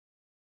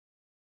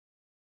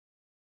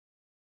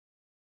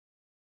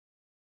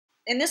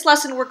In this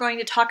lesson, we're going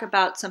to talk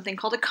about something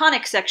called a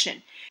conic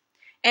section.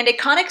 And a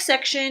conic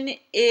section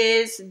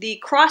is the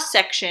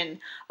cross-section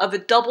of a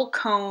double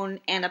cone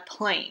and a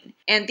plane.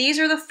 And these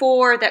are the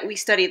four that we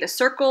study: the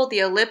circle, the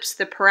ellipse,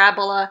 the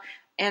parabola,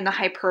 and the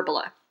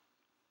hyperbola.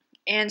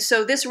 And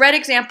so this red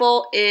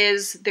example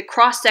is the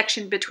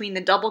cross-section between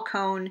the double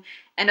cone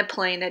and a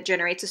plane that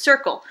generates a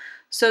circle.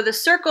 So the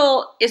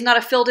circle is not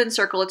a filled-in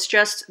circle, it's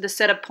just the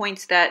set of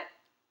points that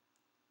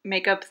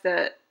make up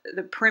the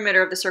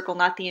perimeter of the circle,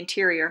 not the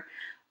interior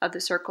of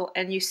the circle.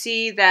 And you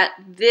see that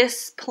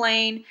this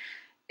plane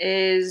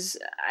is,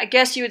 I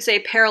guess you would say,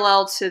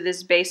 parallel to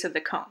this base of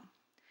the cone.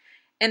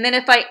 And then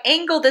if I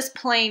angle this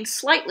plane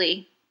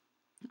slightly,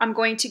 I'm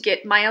going to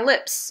get my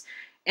ellipse.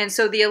 And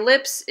so the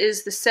ellipse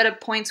is the set of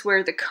points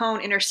where the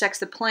cone intersects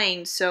the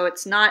plane, so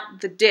it's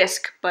not the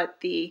disk,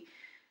 but the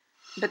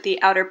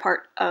outer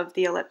part of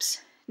the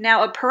ellipse.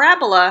 Now, a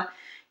parabola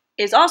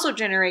is also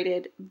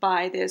generated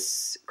by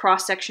this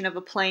cross-section of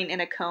a plane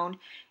and a cone,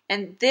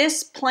 and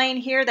this plane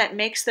here that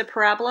makes the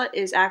parabola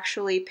is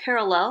actually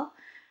parallel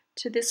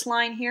to this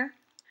line here.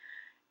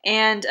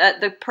 And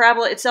the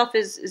parabola itself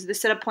is the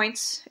set of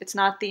points. It's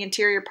not the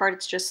interior part,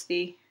 it's just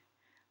the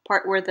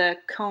part where the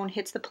cone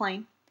hits the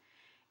plane.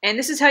 And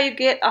this is how you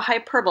get a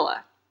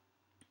hyperbola.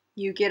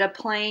 You get a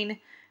plane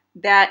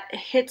that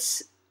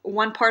hits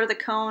one part of the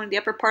cone, the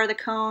upper part of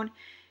the cone,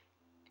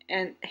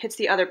 and hits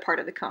the other part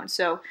of the cone.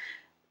 So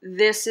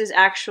this is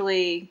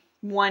actually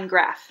one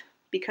graph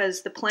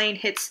because the plane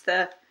hits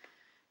the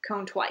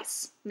cone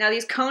twice. Now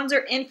these cones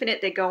are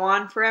infinite, they go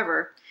on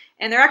forever,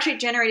 and they're actually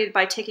generated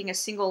by taking a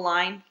single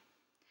line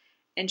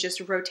and just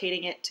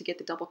rotating it to get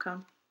the double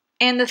cone.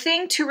 And the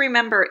thing to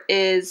remember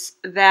is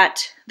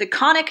that the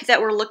conic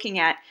that we're looking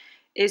at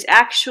is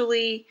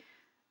actually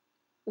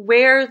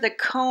where the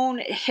cone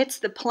hits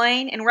the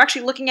plane, and we're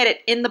actually looking at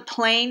it in the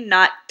plane,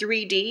 not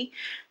 3D.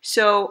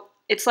 So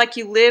it's like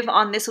you live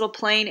on this little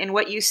plane, and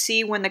what you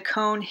see when the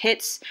cone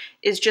hits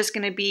is just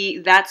going to be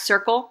that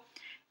circle.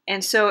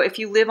 And so if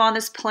you live on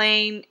this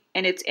plane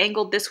and it's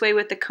angled this way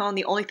with the cone,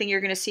 the only thing you're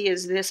going to see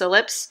is this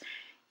ellipse.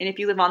 And if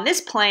you live on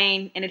this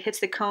plane and it hits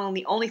the cone,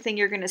 the only thing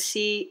you're going to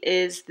see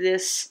is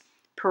this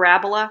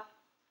parabola.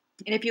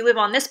 And if you live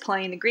on this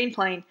plane, the green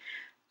plane,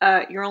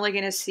 you're only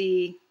going to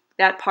see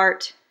that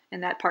part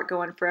and that part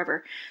go on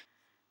forever.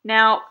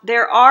 Now,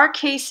 there are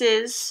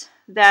cases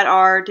that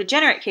are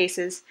degenerate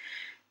cases,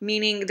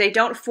 meaning they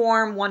don't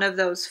form one of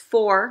those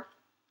four.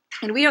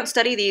 And we don't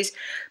study these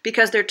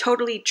because they're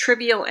totally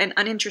trivial and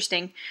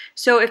uninteresting.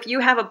 So if you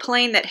have a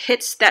plane that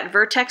hits that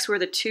vertex where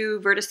the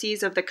two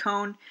vertices of the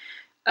cone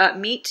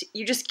meet,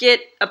 you just get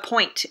a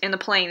point in the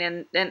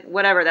plane, and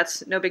whatever,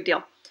 that's no big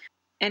deal.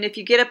 And if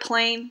you get a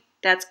plane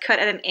that's cut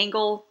at an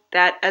angle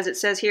that, as it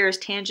says here, is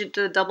tangent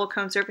to the double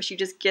cone surface, you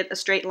just get a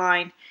straight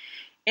line.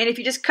 And if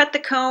you just cut the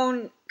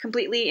cone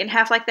completely in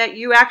half like that,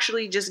 you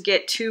actually just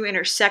get two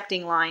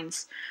intersecting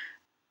lines.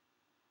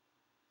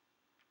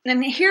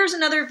 And here's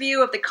another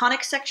view of the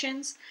conic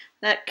sections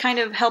that kind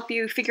of help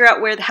you figure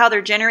out how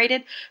they're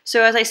generated.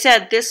 So as I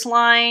said, this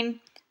line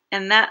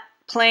and that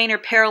plane are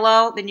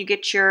parallel, then you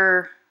get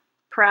your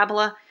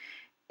parabola.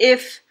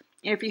 If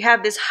you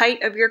have this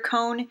height of your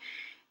cone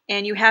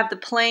and you have the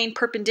plane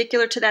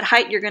perpendicular to that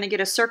height, you're going to get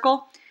a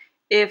circle.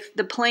 If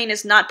the plane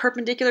is not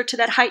perpendicular to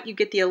that height, you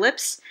get the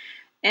ellipse.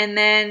 And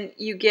then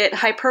you get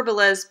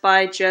hyperbolas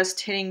by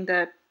just hitting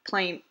the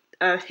plane,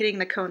 hitting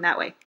the cone that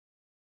way.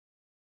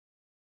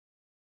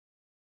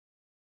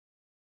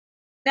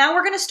 Now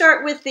we're going to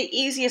start with the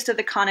easiest of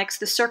the conics,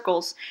 the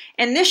circles.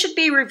 And this should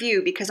be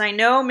review because I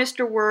know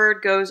Mr.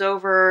 Word goes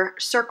over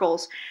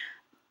circles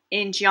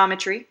in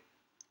geometry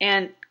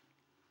and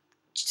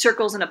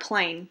circles in a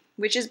plane,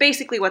 which is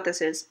basically what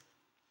this is.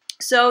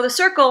 So the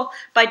circle,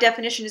 by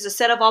definition, is a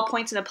set of all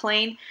points in a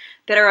plane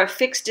that are a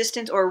fixed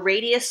distance or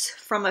radius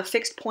from a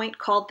fixed point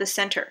called the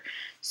center.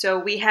 So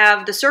we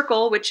have the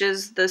circle, which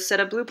is the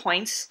set of blue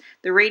points,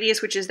 the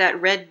radius, which is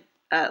that red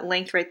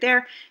length right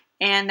there,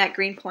 and that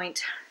green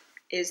point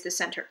is the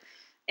center.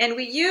 And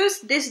we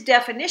use this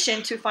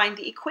definition to find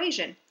the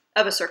equation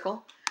of a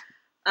circle.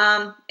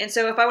 And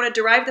so if I want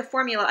to derive the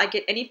formula, I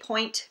get any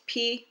point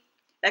P,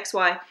 X,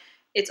 Y.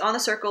 It's on the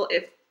circle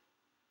if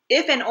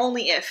and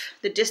only if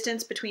the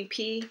distance between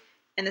P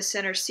and the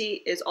center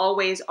C is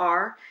always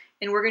R.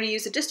 And we're going to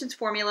use the distance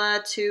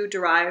formula to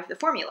derive the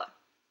formula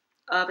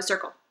of a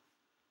circle.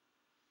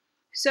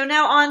 So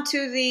now on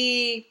to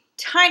the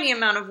tiny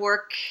amount of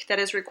work that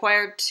is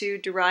required to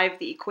derive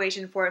the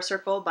equation for a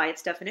circle by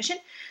its definition.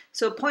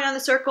 So a point on the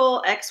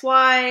circle,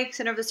 xy,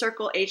 center of the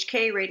circle,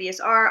 hk, radius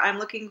r. I'm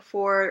looking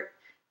for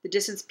the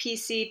distance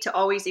pc to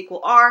always equal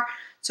r.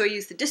 So I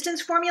use the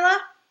distance formula,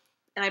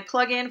 and I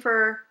plug in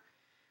for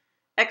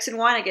x and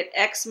y, and I get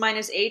x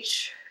minus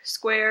h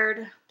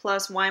squared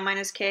plus y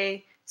minus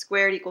k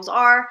squared equals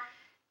r.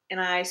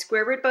 And I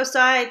square root both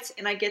sides,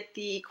 and I get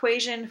the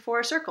equation for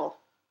a circle.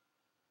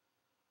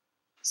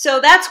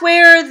 So that's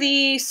where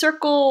the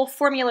circle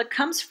formula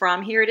comes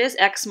from. Here it is,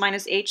 x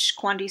minus h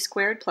quantity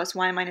squared plus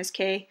y minus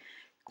k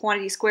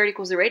quantity squared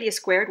equals the radius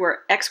squared, where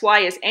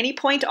xy is any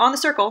point on the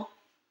circle,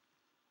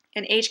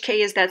 and HK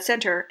is that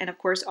center, and of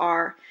course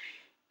R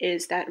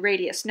is that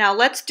radius. Now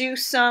let's do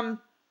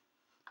some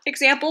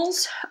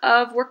examples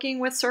of working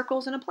with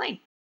circles in a plane.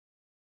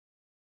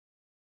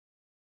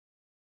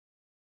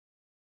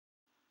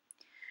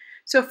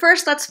 So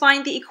first, let's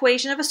find the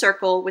equation of a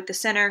circle with the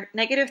center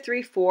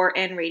 -3, 4,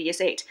 and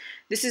radius 8.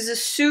 This is a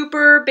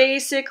super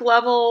basic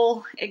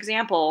level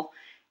example,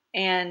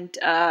 and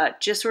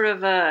just sort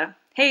of a,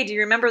 hey, do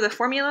you remember the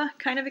formula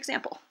kind of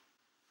example.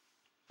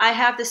 I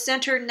have the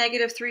center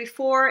 -3,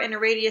 4, and a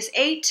radius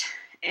 8,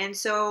 and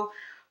so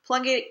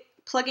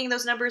plugging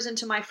those numbers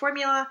into my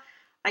formula,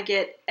 I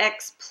get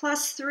x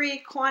plus 3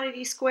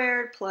 quantity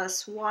squared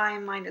plus y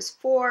minus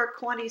 4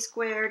 quantity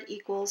squared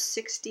equals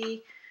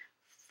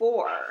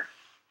 64.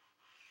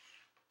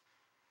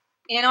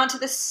 And on to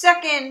the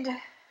second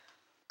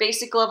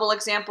basic level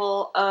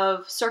example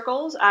of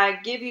circles. I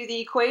give you the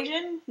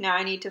equation. Now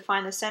I need to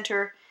find the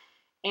center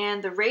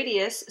and the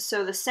radius.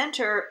 So the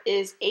center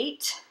is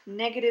 8,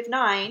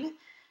 -9.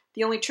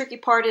 The only tricky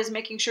part is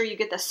making sure you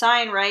get the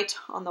sign right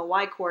on the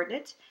y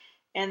coordinate.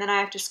 And then I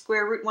have to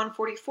square root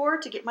 144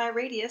 to get my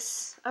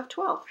radius of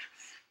 12.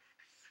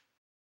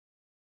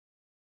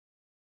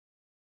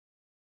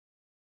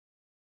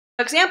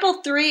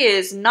 Example 3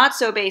 is not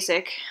so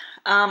basic.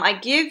 I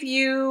give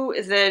you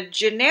the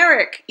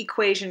generic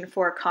equation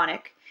for a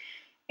conic.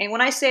 And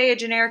when I say a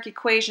generic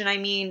equation, I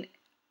mean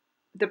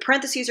the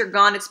parentheses are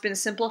gone, it's been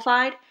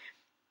simplified.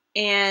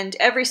 And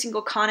every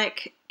single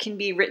conic can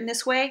be written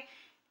this way.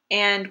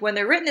 And when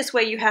they're written this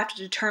way, you have to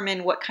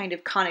determine what kind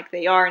of conic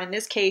they are. And in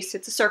this case,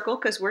 it's a circle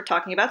because we're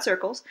talking about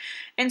circles.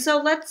 And so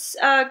let's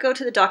go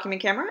to the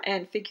document camera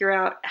and figure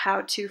out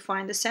how to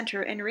find the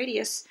center and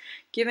radius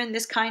given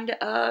this kind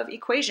of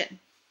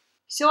equation.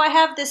 So I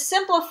have this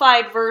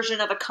simplified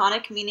version of a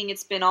conic, meaning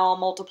it's been all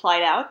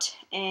multiplied out,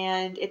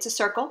 and it's a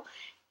circle.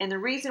 And the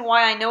reason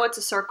why I know it's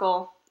a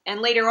circle,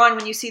 and later on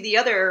when you see the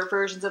other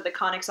versions of the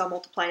conics all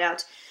multiplied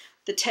out,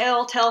 the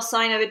telltale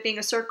sign of it being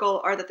a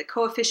circle are that the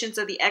coefficients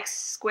of the x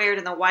squared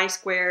and the y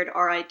squared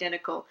are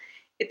identical.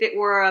 If it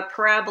were a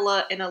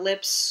parabola, an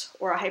ellipse,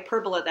 or a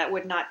hyperbola, that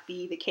would not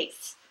be the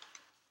case.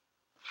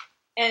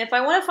 And if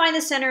I want to find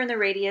the center and the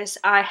radius,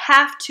 I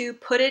have to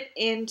put it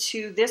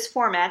into this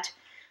format,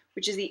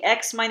 which is the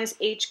x minus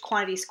h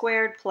quantity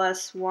squared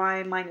plus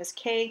y minus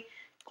k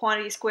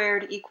quantity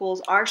squared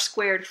equals r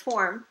squared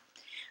form,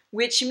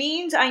 which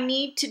means I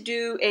need to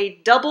do a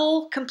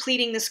double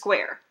completing the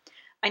square.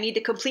 I need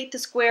to complete the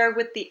square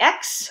with the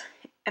x,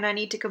 and I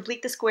need to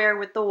complete the square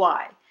with the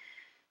y.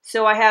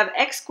 So I have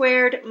x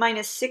squared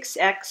minus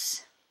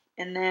 6x,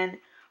 and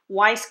then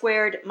y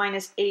squared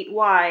minus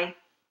 8y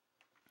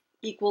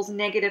equals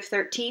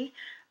 -13.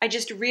 I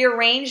just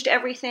rearranged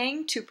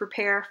everything to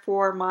prepare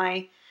for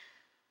my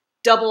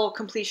double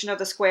completion of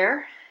the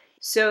square.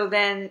 So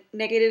then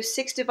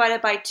 -6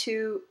 divided by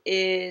 2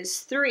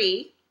 is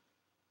 3,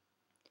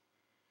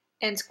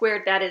 and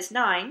squared that is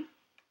 9.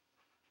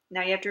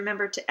 Now you have to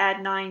remember to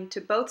add 9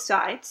 to both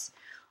sides,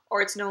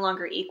 or it's no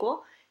longer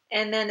equal.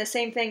 And then the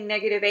same thing,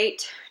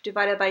 -8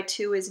 divided by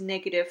 2 is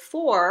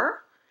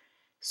 -4.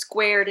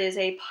 Squared is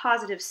a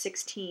positive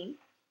 16.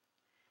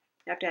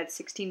 You have to add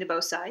 16 to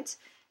both sides.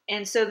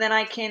 And so then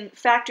I can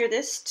factor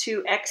this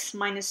to x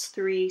minus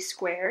 3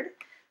 squared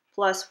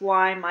plus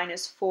y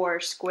minus 4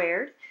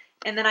 squared.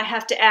 And then I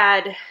have to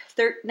add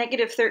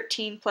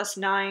 -13 plus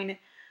 9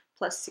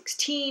 plus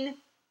 16,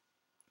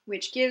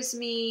 which gives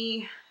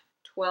me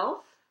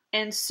 12.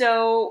 And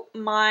so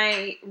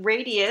my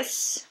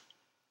radius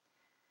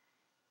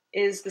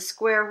is the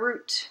square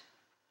root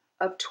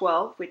of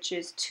 12, which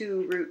is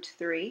 2 root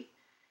 3.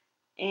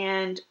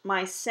 And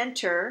my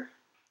center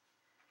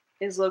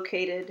is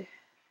located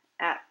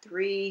at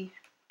 3,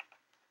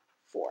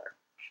 4.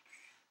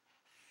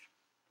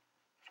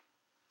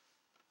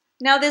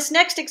 Now this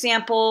next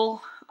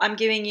example I'm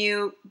giving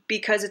you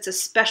because it's a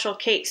special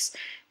case.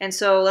 And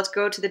so let's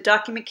go to the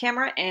document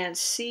camera and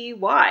see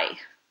why.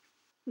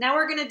 Now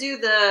we're going to do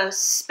the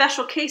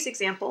special case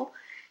example.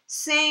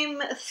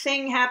 Same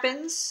thing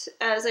happens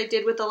as I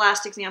did with the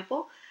last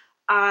example.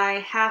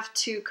 I have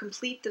to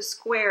complete the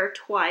square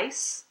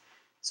twice.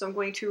 So I'm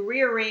going to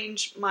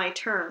rearrange my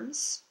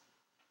terms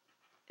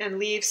and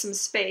leave some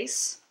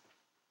space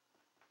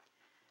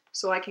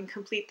so I can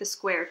complete the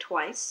square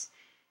twice.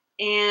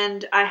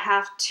 And I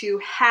have to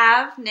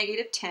have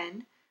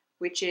 -10,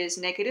 which is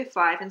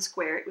 -5, and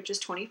square it, which is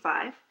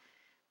 25,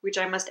 which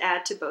I must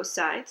add to both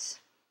sides.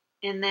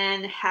 And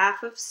then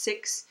half of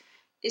 6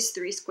 is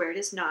 3 squared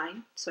is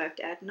 9, so I have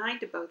to add 9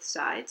 to both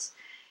sides.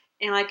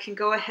 And I can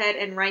go ahead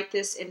and write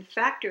this in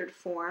factored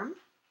form.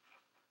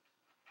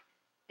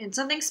 And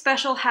something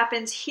special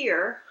happens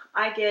here.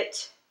 I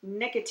get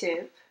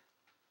 -10.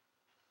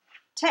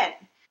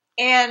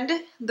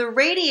 And the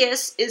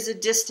radius is a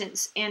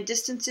distance, and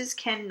distances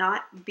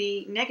cannot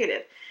be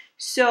negative.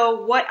 So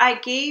what I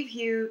gave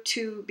you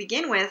to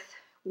begin with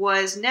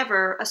was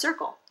never a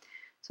circle.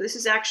 So this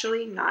is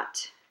actually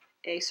not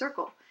a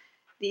circle.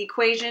 The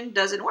equation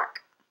doesn't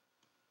work.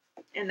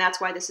 And that's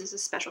why this is a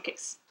special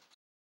case.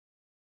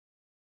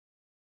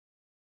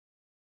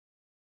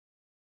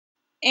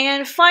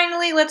 And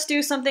finally, let's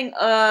do something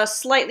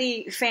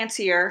slightly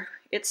fancier.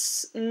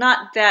 It's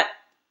not that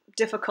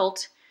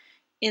difficult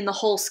in the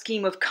whole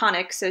scheme of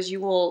conics, as you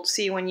will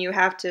see when you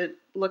have to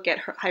look at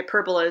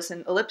hyperbolas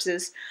and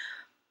ellipses.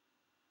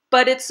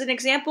 But it's an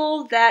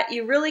example that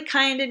you really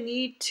kind of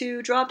need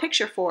to draw a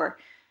picture for.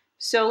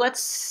 So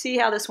let's see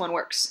how this one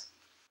works.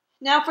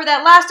 Now for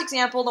that last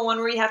example, the one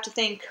where you have to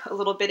think a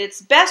little bit,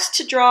 it's best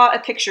to draw a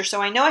picture.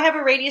 So I know I have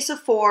a radius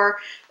of 4,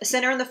 a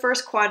center in the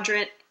first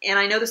quadrant, and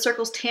I know the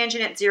circle's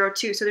tangent at 0,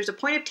 2. So there's a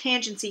point of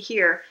tangency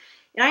here.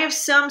 And I have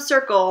some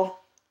circle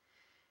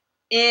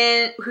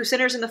whose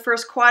center's in the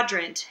first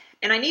quadrant.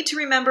 And I need to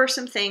remember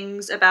some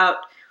things about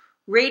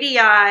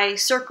radii,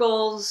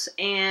 circles,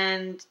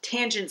 and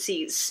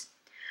tangencies.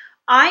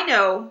 I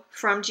know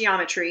from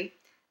geometry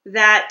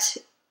that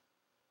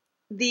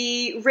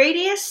the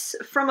radius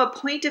from a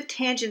point of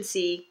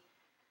tangency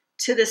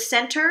to the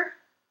center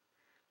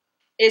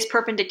is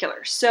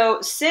perpendicular.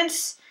 So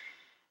since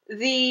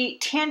the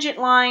tangent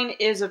line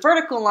is a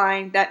vertical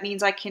line, that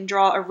means I can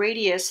draw a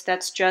radius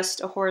that's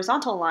just a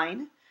horizontal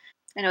line.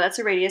 I know that's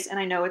a radius, and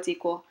I know it's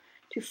equal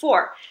to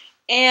 4.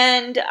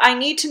 And I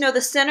need to know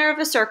the center of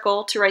a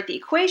circle to write the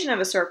equation of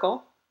a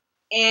circle.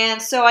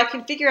 And so I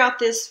can figure out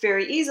this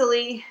very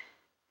easily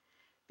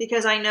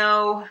because I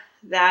know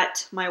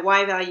that my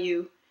y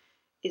value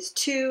is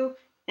 2,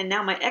 and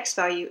now my x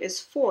value is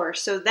 4.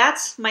 So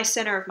that's my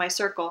center of my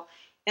circle.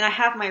 And I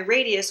have my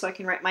radius, so I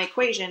can write my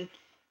equation.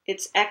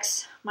 It's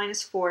x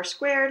minus 4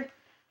 squared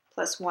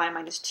plus y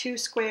minus 2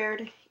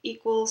 squared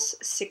equals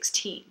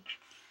 16.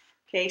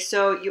 Okay,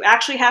 so you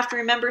actually have to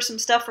remember some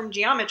stuff from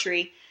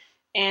geometry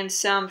and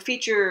some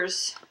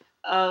features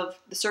of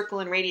the circle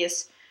and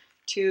radius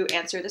to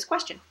answer this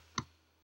question.